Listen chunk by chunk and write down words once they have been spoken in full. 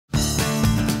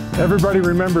Everybody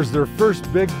remembers their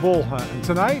first big bull hunt, and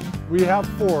tonight we have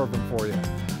 4 of them for you.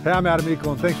 Hey, I'm Adam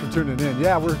Eagle, and thanks for tuning in.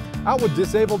 Yeah, we're out with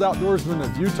Disabled Outdoorsmen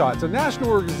of Utah. It's a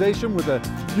national organization with a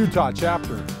Utah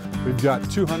chapter. We've got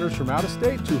 2 hunters from out of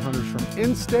state, 2 hunters from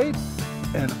in-state,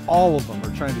 and all of them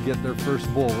are trying to get their first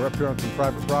bull. We're up here on some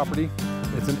private property.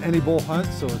 It's an any bull hunt,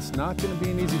 so it's not going to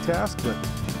be an easy task, but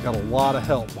got a lot of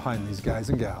help behind these guys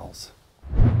and gals.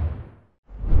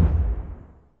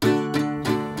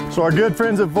 So our good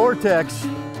friends at Vortex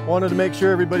wanted to make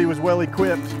sure everybody was well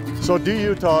equipped. So Do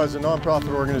Utah is a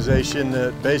nonprofit organization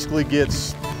that basically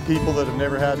gets people that have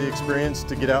never had the experience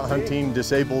to get out hunting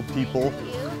disabled people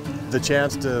the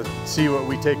chance to see what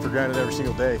we take for granted every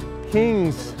single day.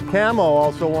 King's Camo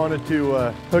also wanted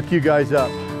to hook you guys up.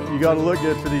 You got to look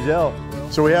good for these elk.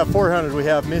 So we have 4 hunters. We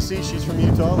have Missy, she's from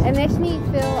Utah. It makes me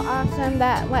feel awesome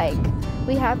that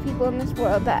we have people in this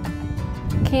world that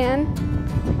can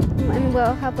and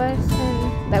will help us,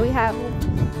 and that we have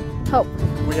hope.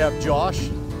 We have Josh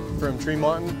from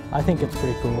Tremont. I think it's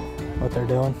pretty cool what they're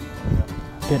doing,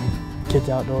 getting kids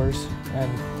outdoors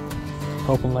and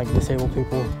helping disabled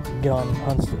people get on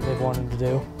hunts that they've wanted to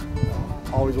do.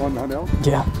 Always wanted to hunt elk?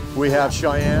 Yeah. We have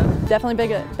Cheyenne. Definitely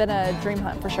been a dream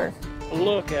hunt for sure.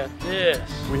 Look at this.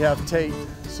 We have Tate.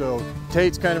 So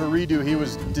Tate's kind of a redo. He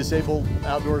was Disabled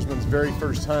Outdoorsman's very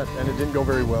first hunt, and it didn't go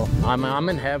very well. I'm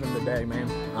in heaven today,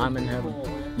 man. I'm in heaven.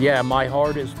 Yeah, my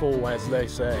heart is full, as they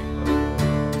say.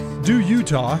 Do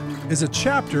Utah is a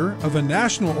chapter of a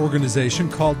national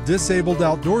organization called Disabled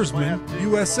Outdoorsmen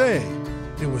USA.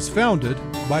 It was founded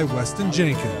by Weston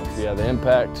Jenkins. Yeah, the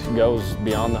impact goes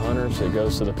beyond the hunters. It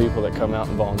goes to the people that come out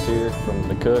and volunteer, from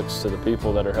the cooks to the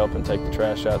people that are helping take the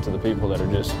trash out to the people that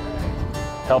are just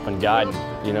helping guide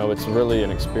them. You know, it's really an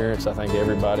experience I think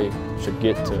everybody should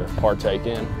get to partake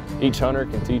in. Each hunter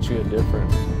can teach you a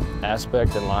different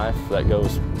aspect in life that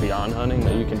goes beyond hunting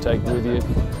that you can take with you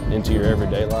into your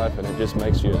everyday life, and it just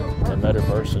makes you a better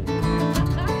person.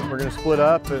 We're going to split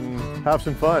up and have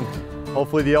some fun.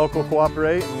 Hopefully the elk will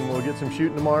cooperate and we'll get some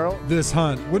shooting tomorrow. This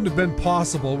hunt wouldn't have been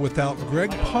possible without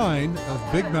Greg Pine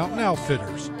of Big Mountain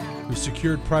Outfitters, who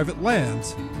secured private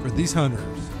lands for these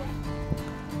hunters.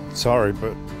 Sorry,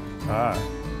 but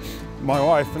my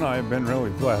wife and I have been really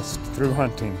blessed through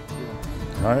hunting,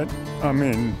 right? I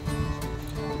mean,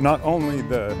 not only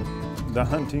the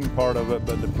hunting part of it,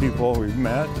 but the people we've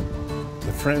met,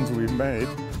 the friends we've made.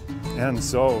 And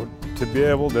so to be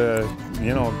able to,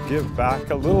 give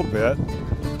back a little bit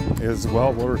is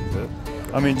well worth it.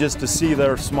 I mean, just to see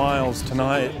their smiles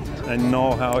tonight and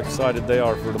know how excited they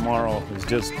are for tomorrow is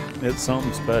just, it's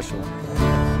something special.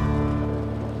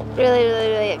 Really, really,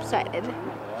 really excited.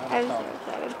 I'm so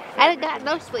excited. I got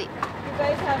no sleep. You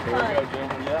guys have fun.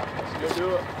 Yeah, let's go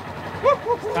do it.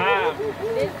 It's time.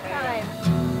 It is time.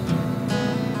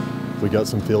 We got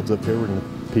some fields up here we're going to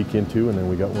peek into, and then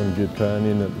we got one good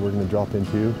canyon that we're going to drop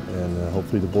into, and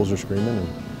hopefully the bulls are screaming and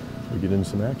we get into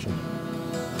some action.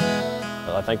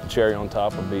 I think the cherry on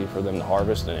top would be for them to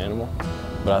harvest an animal,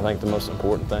 but I think the most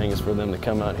important thing is for them to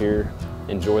come out here,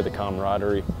 enjoy the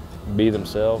camaraderie, be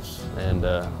themselves, and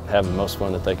have the most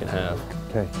fun that they can have.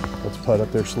 Okay, let's putt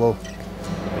up there slow.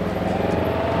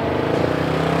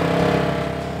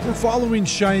 We're following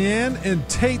Cheyenne and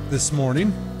Tate this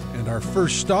morning, and our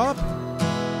first stop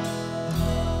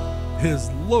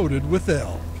is loaded with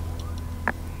elk.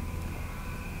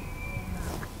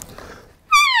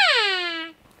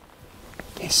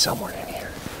 He's somewhere in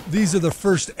here. These are the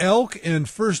first elk and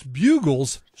first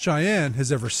bugles Cheyenne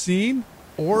has ever seen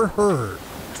or heard.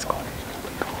 Let's go.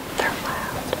 They're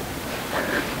loud.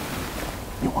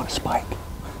 You want a spike?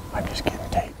 I'm just kidding,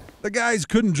 Tate. The guys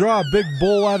couldn't draw a big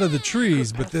bull out of the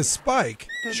trees, but this spike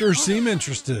sure seemed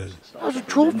interested. That was a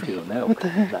trophy. What the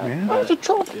heck, man? That was a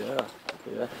trophy. Yeah.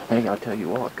 Yeah. Hey, I'll tell you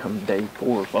what, come day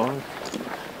 4 or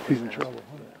 5, he's in trouble.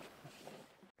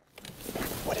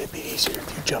 Would it be easier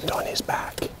if you jumped on his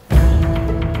back?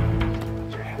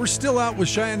 We're still out with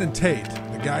Cheyenne and Tate.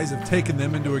 The guys have taken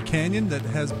them into a canyon that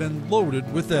has been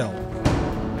loaded with elk.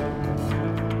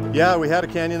 Yeah, we had a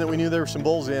canyon that we knew there were some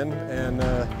bulls in, and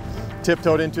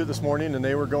tiptoed into it this morning, and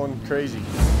they were going crazy.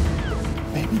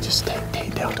 Maybe just take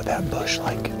Tate down to that bush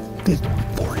like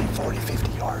 40,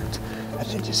 50 yards, and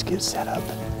then just get set up.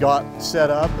 Got set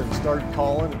up and started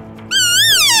calling.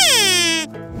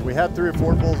 We had 3 or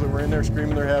 4 bulls that were in there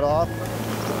screaming their head off.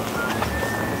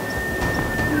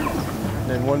 And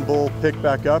then one bull picked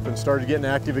back up and started getting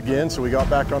active again, so we got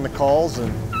back on the calls,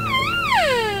 and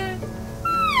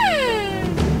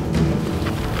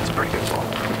it's a pretty good bull.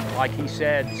 Like he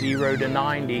said, 0 to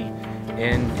 90,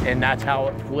 and that's how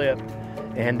it flipped.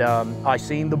 And I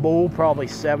seen the bull probably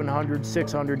 700,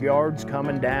 600 yards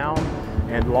coming down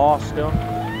and lost him.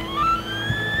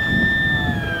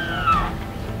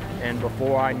 And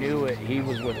before I knew it, he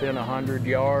was within 100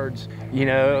 yards, you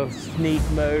know, sneak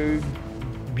mode,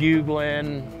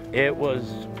 bugling. It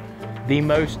was the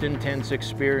most intense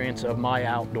experience of my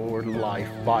outdoor life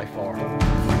by far.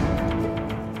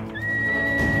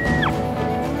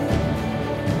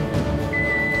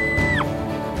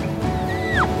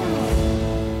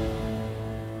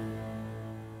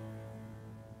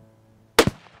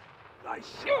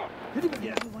 Hit him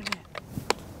again.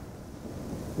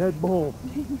 Dead bull.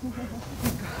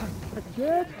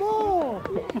 Dead bull.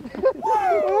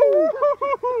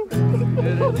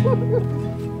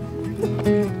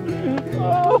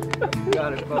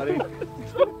 Got it, buddy.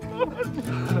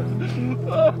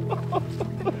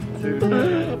 Dude,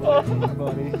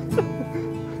 buddy.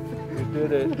 You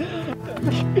did it.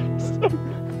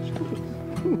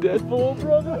 Dead bull,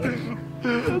 brother.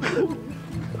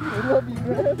 I love you,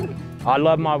 man. I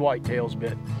love my whitetails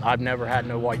bit. I've never had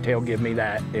no whitetail give me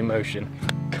that emotion.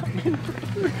 Thank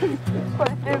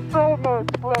you so much,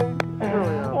 buddy.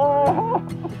 Oh.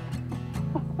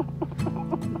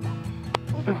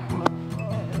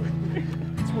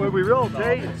 It's where we roll,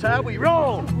 Jay. It's how we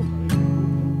roll.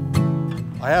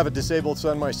 I have a disabled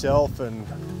son myself, and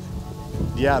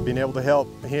yeah, being able to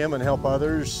help him and help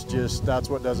others, just that's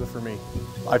what does it for me.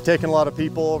 I've taken a lot of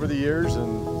people over the years,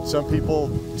 and some people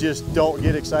just don't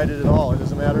get excited at all. It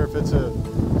doesn't matter if it's a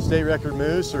state record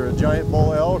moose or a giant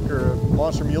bull elk or a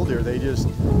monster mule deer. They've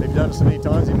done it so many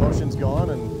times, the emotion's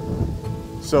gone.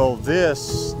 And so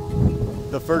this,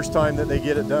 the first time that they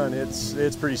get it done,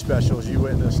 it's pretty special, as you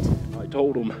witnessed. I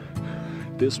told them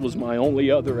this was my only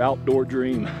other outdoor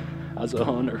dream as a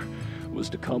hunter, was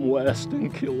to come west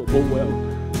and kill a bull elk.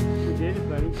 We did it,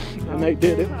 buddy. And they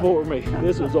did it for me.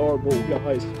 This is our bull,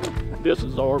 guys. This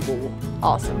is our bull.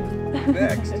 Awesome.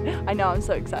 Next. I know, I'm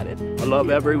so excited. I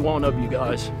love every one of you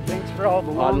guys. Thanks for all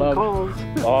the long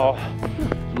calls.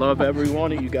 Love every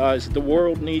one of you guys. The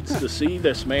world needs to see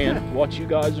this, man, what you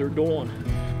guys are doing.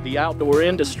 The outdoor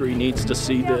industry needs to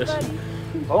see this.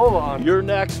 Hold on. You're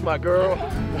next, my girl.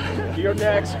 You're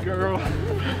next, girl.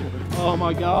 Oh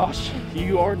my gosh,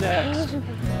 you are next.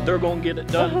 They're gonna get it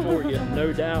done for you,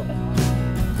 no doubt.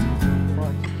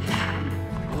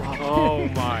 Oh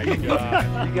my God.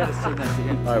 You gotta sing that to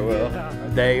him. I will.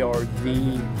 They are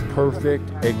the perfect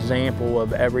example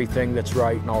of everything that's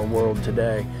right in our world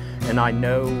today. And I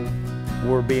know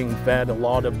we're being fed a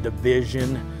lot of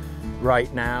division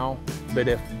right now, but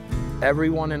if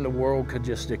everyone in the world could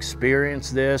just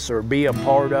experience this or be a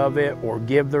part of it or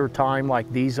give their time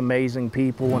like these amazing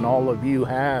people and all of you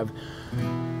have,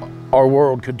 our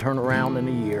world could turn around in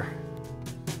a year.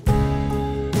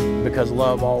 Because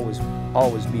love always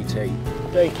beats hate.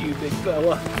 Thank you, big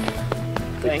fella.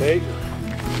 Thank you.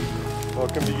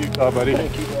 Welcome to Utah, buddy.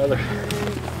 Thank you, brother.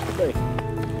 Thank you.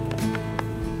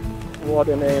 What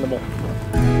an animal.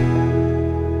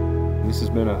 This has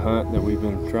been a hunt that we've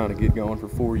been trying to get going for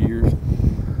 4 years.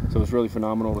 So it's really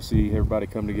phenomenal to see everybody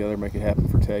come together, make it happen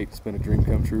for Tate. It's been a dream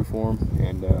come true for him,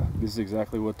 and this is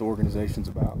exactly what the organization's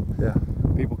about. Yeah.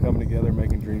 People coming together,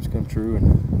 making dreams come true,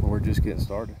 and we're just getting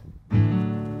started.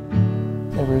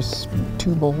 There was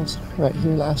 2 bulls right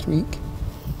here last week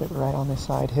that were right on this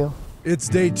side hill. It's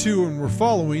day 2 and we're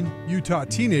following Utah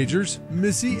teenagers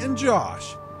Missy and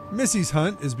Josh. Missy's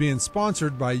hunt is being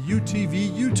sponsored by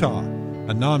UTV Utah,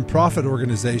 a nonprofit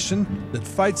organization that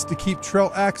fights to keep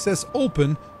trail access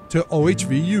open to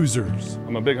OHV users.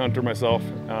 I'm a big hunter myself.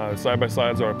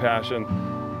 Side-by-sides are a passion.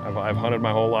 I've hunted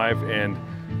my whole life, and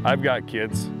I've got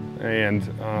kids, and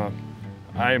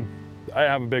I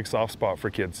have a big soft spot for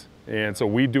kids. And so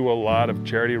we do a lot of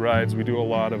charity rides, we do a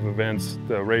lot of events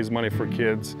to raise money for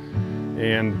kids,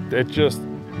 and it just,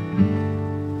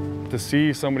 to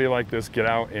see somebody like this get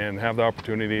out and have the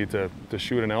opportunity to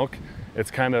shoot an elk, it's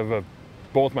kind of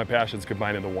both my passions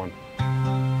combined into one.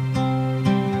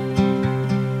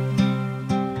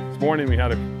 This morning we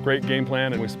had a great game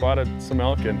plan and we spotted some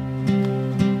elk, and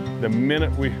the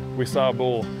minute we saw a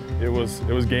bull, it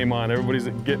was game on. Everybody's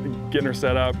getting her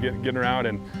set up, getting her out,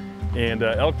 and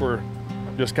elk were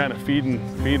just kind of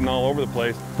feeding all over the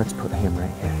place. Let's put him right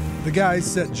here. The guys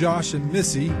set Josh and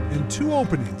Missy in 2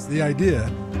 openings. The idea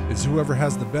is whoever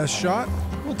has the best shot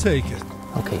will take it.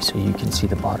 Okay, so you can see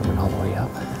the bottom and all the way up.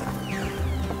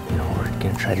 You know, we're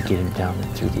gonna try to get him down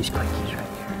through these quickies right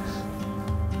here.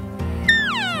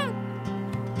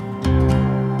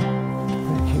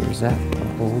 Right here, is that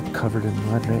bull covered in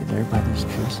mud right there by these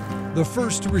trees? The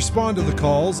first to respond to the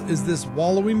calls is this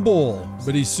wallowing bull,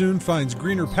 but he soon finds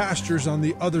greener pastures on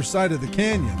the other side of the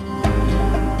canyon.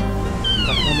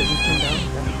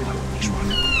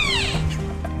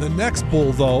 The next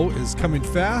bull, though, is coming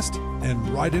fast and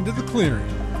right into the clearing.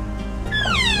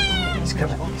 He's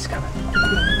coming, he's coming.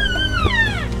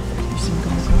 You see him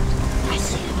going? I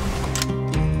see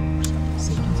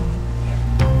him.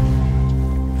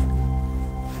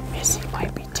 Missy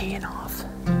might be teeing off.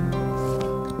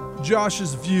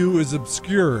 Josh's view is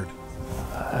obscured.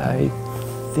 I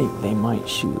think they might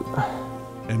shoot.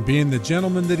 And being the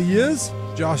gentleman that he is,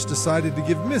 Josh decided to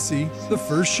give Missy the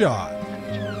first shot.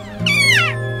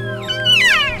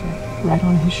 Right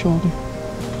on his shoulder.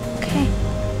 Okay.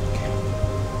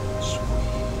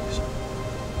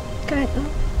 Good.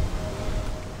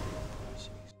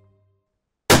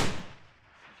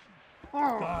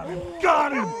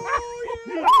 Got him!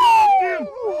 Got him!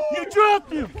 You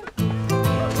dropped him!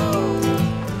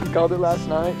 Called it last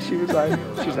night. She was like,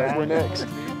 we're next.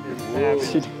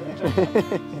 She did.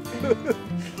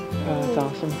 That's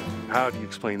awesome. How do you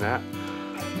explain that?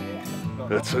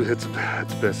 It's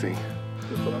Bessie.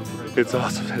 It's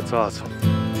awesome. It's awesome.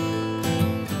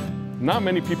 Not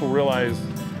many people realize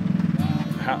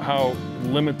how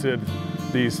limited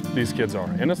these kids are,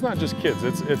 and it's not just kids.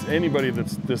 It's anybody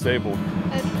that's disabled.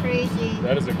 That's crazy.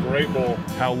 That is a great bull.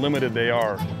 How limited they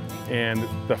are, and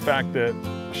the fact that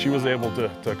she was able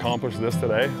to accomplish this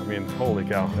today. I mean, holy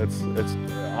cow!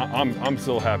 I'm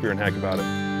still happier and heck about it.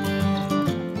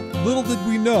 Little did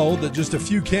we know that just a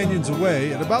few canyons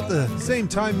away, at about the same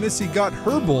time Missy got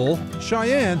her bull,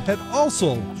 Cheyenne had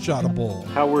also shot a bull.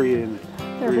 How were you?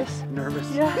 Nervous. Nervous?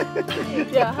 Yeah.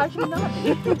 Yeah, how can you not be?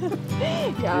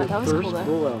 Yeah, that was cool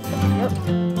though. Yep.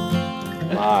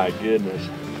 My goodness.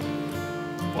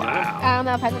 Wow. I don't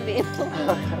know if I can be able to.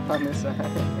 On this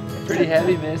side. Pretty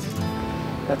heavy, miss.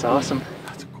 That's awesome.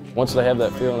 Once they have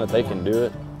that feeling that they can do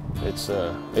it,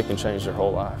 it can change their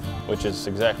whole life, which is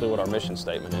exactly what our mission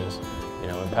statement is. You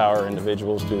know, empower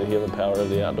individuals through the healing power of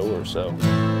the outdoors. So,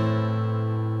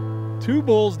 2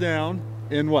 bulls down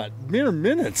in what? Mere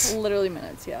minutes. Literally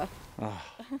minutes, yeah.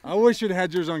 I wish you'd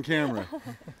had yours on camera,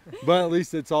 but at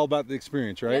least it's all about the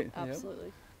experience, right? Yep,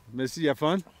 absolutely. Missy, you have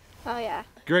fun? Oh yeah.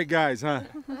 Great guys, huh?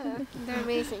 They're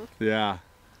amazing. Yeah.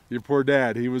 Your poor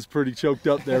dad, he was pretty choked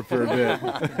up there for a bit.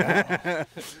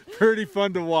 Pretty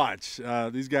fun to watch.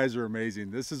 These guys are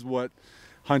amazing. This is what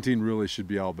hunting really should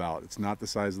be all about. It's not the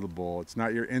size of the bull. It's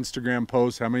not your Instagram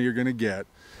post, how many you're gonna get.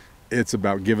 It's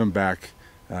about giving back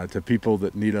to people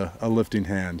that need a lifting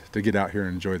hand to get out here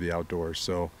and enjoy the outdoors.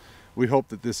 So we hope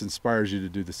that this inspires you to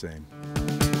do the same.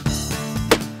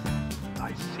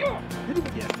 Nice.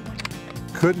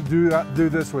 Couldn't do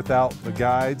this without the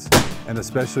guides, and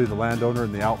especially the landowner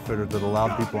and the outfitter that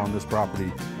allowed people on this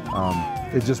property.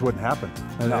 It just wouldn't happen.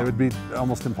 And it would be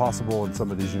almost impossible in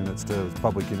some of these units,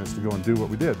 public units, to go and do what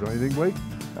we did. Don't you think, Blake?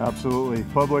 Absolutely.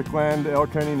 Public land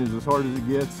elk hunting is as hard as it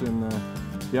gets, and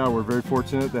yeah, we're very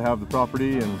fortunate to have the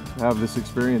property and have this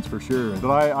experience for sure. But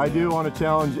I do want to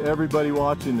challenge everybody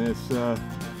watching this,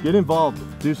 get involved,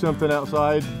 do something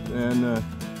outside, and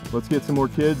let's get some more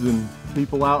kids and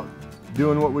people out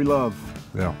doing what we love.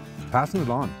 Yeah, passing it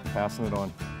on. Passing it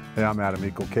on. Hey, I'm Adam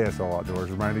Eagle, KSL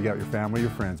Outdoors, reminding you to get out your family, your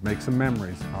friends, make some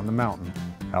memories on the mountain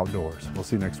outdoors. We'll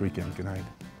see you next weekend. Good night.